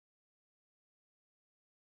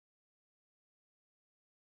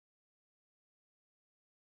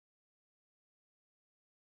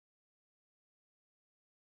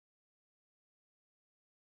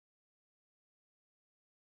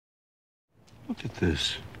Look at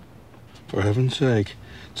this. For heaven's sake,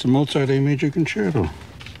 it's a Mozart A major concerto.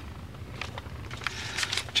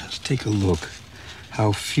 Just take a look.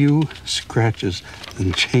 How few scratches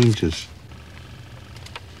and changes.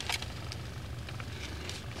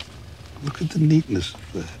 Look at the neatness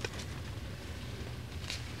of that.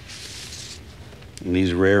 And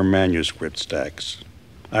these rare manuscript stacks.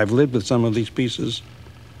 I've lived with some of these pieces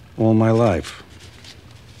all my life.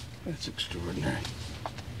 That's extraordinary.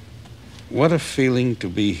 What a feeling to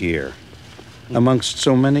be here, amongst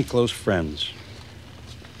so many close friends.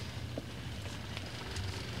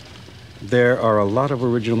 There are a lot of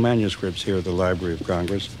original manuscripts here at the Library of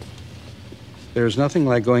Congress. There's nothing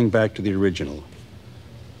like going back to the original.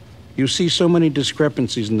 You see so many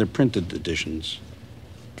discrepancies in the printed editions.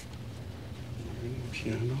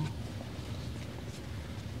 Piano.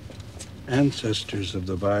 Ancestors of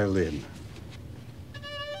the violin.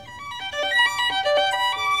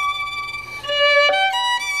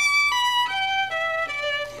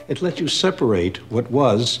 It lets you separate what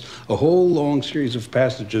was a whole long series of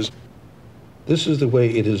passages. This is the way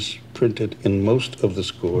it is printed in most of the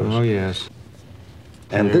scores. Oh, yes.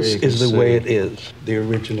 And There this you can is the see. way it is, the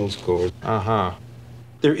original score. Uh-huh.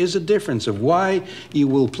 There is a difference of why you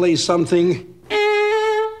will play something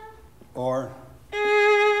or,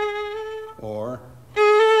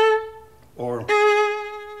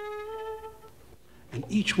 and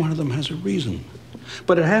each one of them has a reason.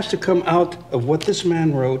 But it has to come out of what this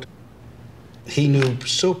man wrote. He knew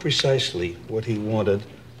so precisely what he wanted.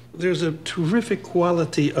 There's a terrific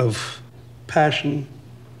quality of passion,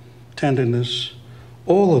 tenderness,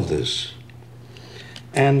 all of this.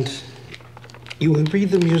 And you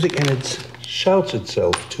read the music and it shouts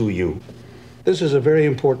itself to you. This is a very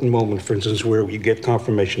important moment, for instance, where you get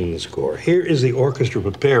confirmation in the score. Here is the orchestra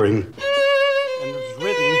preparing, and it's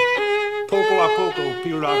written poco a poco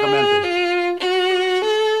più largamente.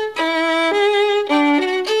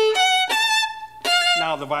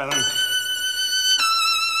 Now the violin.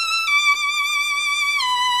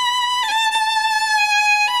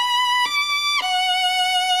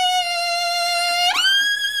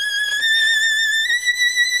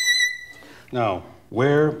 Now,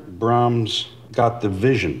 where Brahms got the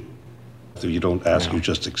vision, you don't ask, you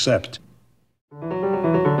just accept.